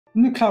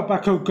In the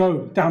CloudBacko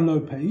Go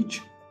download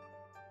page,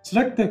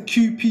 select the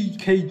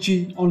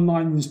QPKG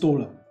online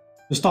installer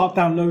to start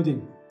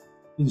downloading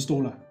the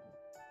installer.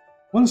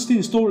 Once the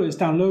installer is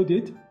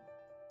downloaded,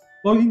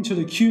 log into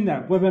the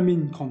QNAP Web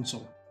Admin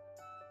console.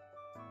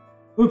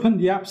 Open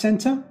the App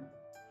Center.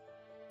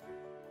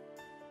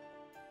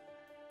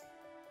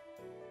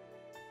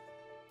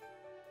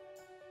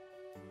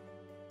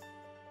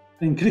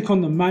 Then click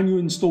on the Manual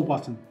Install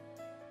button.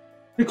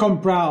 Click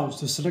on Browse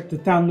to select the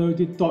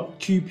downloaded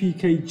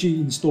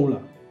 .qpkg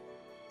installer.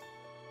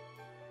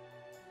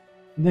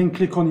 And then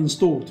click on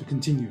Install to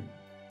continue.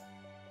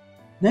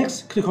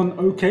 Next, click on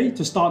OK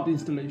to start the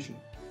installation.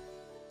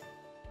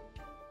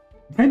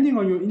 Depending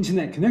on your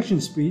internet connection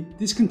speed,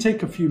 this can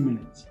take a few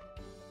minutes.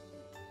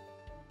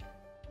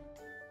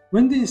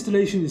 When the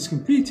installation is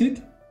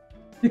completed,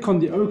 click on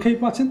the OK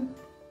button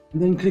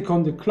and then click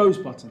on the Close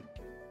button.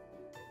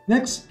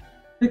 Next,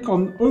 click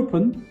on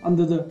Open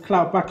under the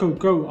CloudBacko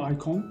Go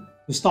icon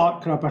to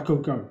start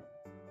CloudBacko Go.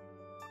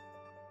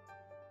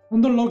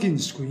 On the login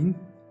screen,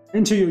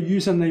 enter your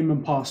username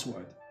and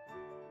password.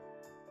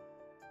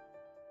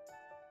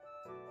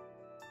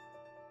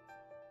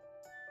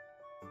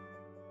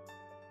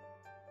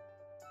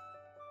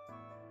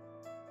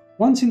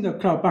 Once in the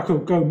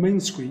CloudBacko Go main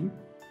screen,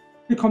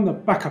 click on the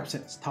Backup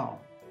Sets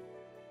tile.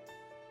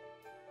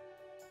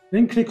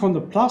 Then click on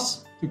the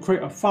plus to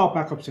create a file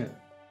backup set,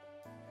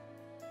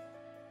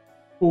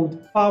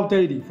 called File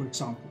Daily, for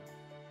example.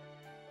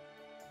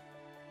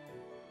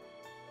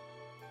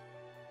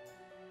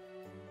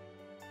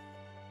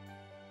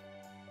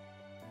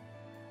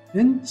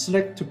 Then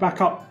select to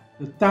backup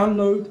the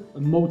download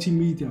and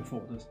multimedia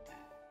folders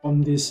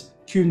on this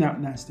QNAP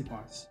NAS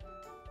device.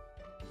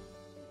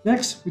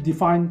 Next, we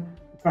define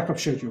the backup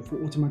schedule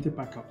for automatic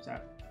backups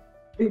at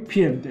 8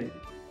 PM daily.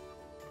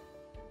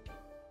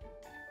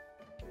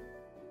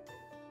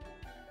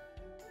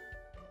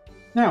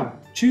 Now,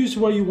 choose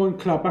where you want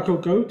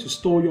CloudBacko Go to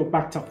store your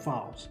backed up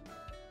files.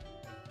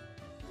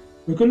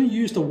 We're going to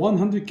use the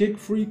 100 gig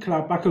free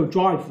CloudBacko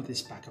drive for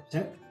this backup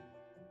set.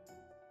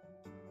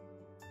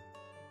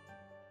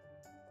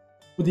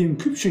 For the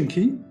encryption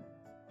key,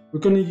 we're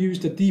going to use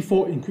the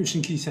default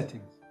encryption key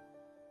settings.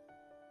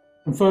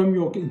 Confirm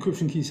your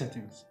encryption key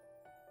settings.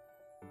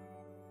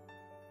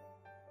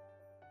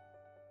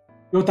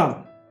 You're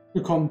done.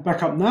 Click on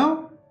Backup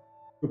Now.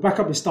 Your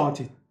backup is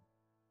started.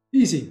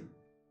 Easy.